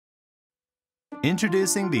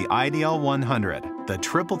Introducing the iDL100, the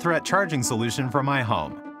triple threat charging solution from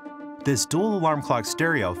iHome. This dual alarm clock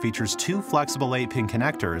stereo features two flexible 8-pin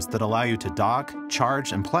connectors that allow you to dock,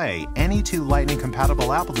 charge, and play any two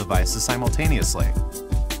Lightning-compatible Apple devices simultaneously.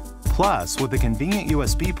 Plus, with a convenient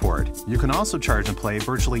USB port, you can also charge and play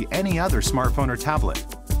virtually any other smartphone or tablet.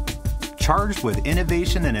 Charged with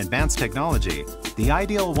innovation and advanced technology, the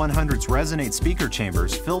iDL100's Resonate speaker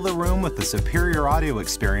chambers fill the room with the superior audio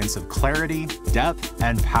experience of clarity, depth,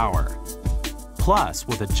 and power. Plus,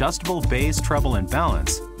 with adjustable bass, treble, and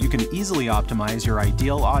balance, you can easily optimize your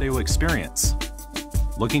ideal audio experience.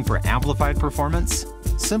 Looking for amplified performance?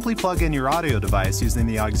 Simply plug in your audio device using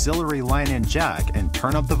the auxiliary line-in jack and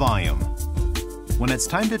turn up the volume. When it's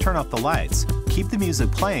time to turn off the lights, keep the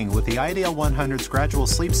music playing with the iDL100's gradual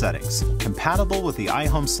sleep settings, compatible with the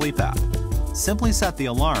iHome Sleep app. Simply set the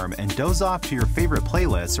alarm and doze off to your favorite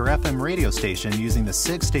playlists or FM radio station using the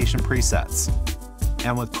 6-station presets.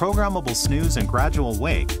 And with programmable snooze and gradual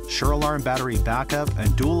wake, Sure Alarm battery backup,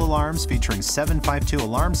 and dual alarms featuring 752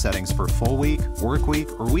 alarm settings for full week, work week,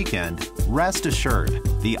 or weekend, rest assured,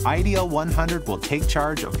 the iDL100 will take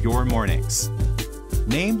charge of your mornings.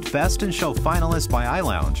 Named Best in Show finalist by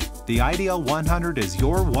iLounge, the iDL100 is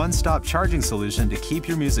your one-stop charging solution to keep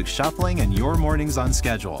your music shuffling and your mornings on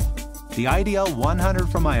schedule. The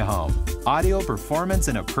iDL100 from iHome, audio performance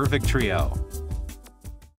in a perfect trio.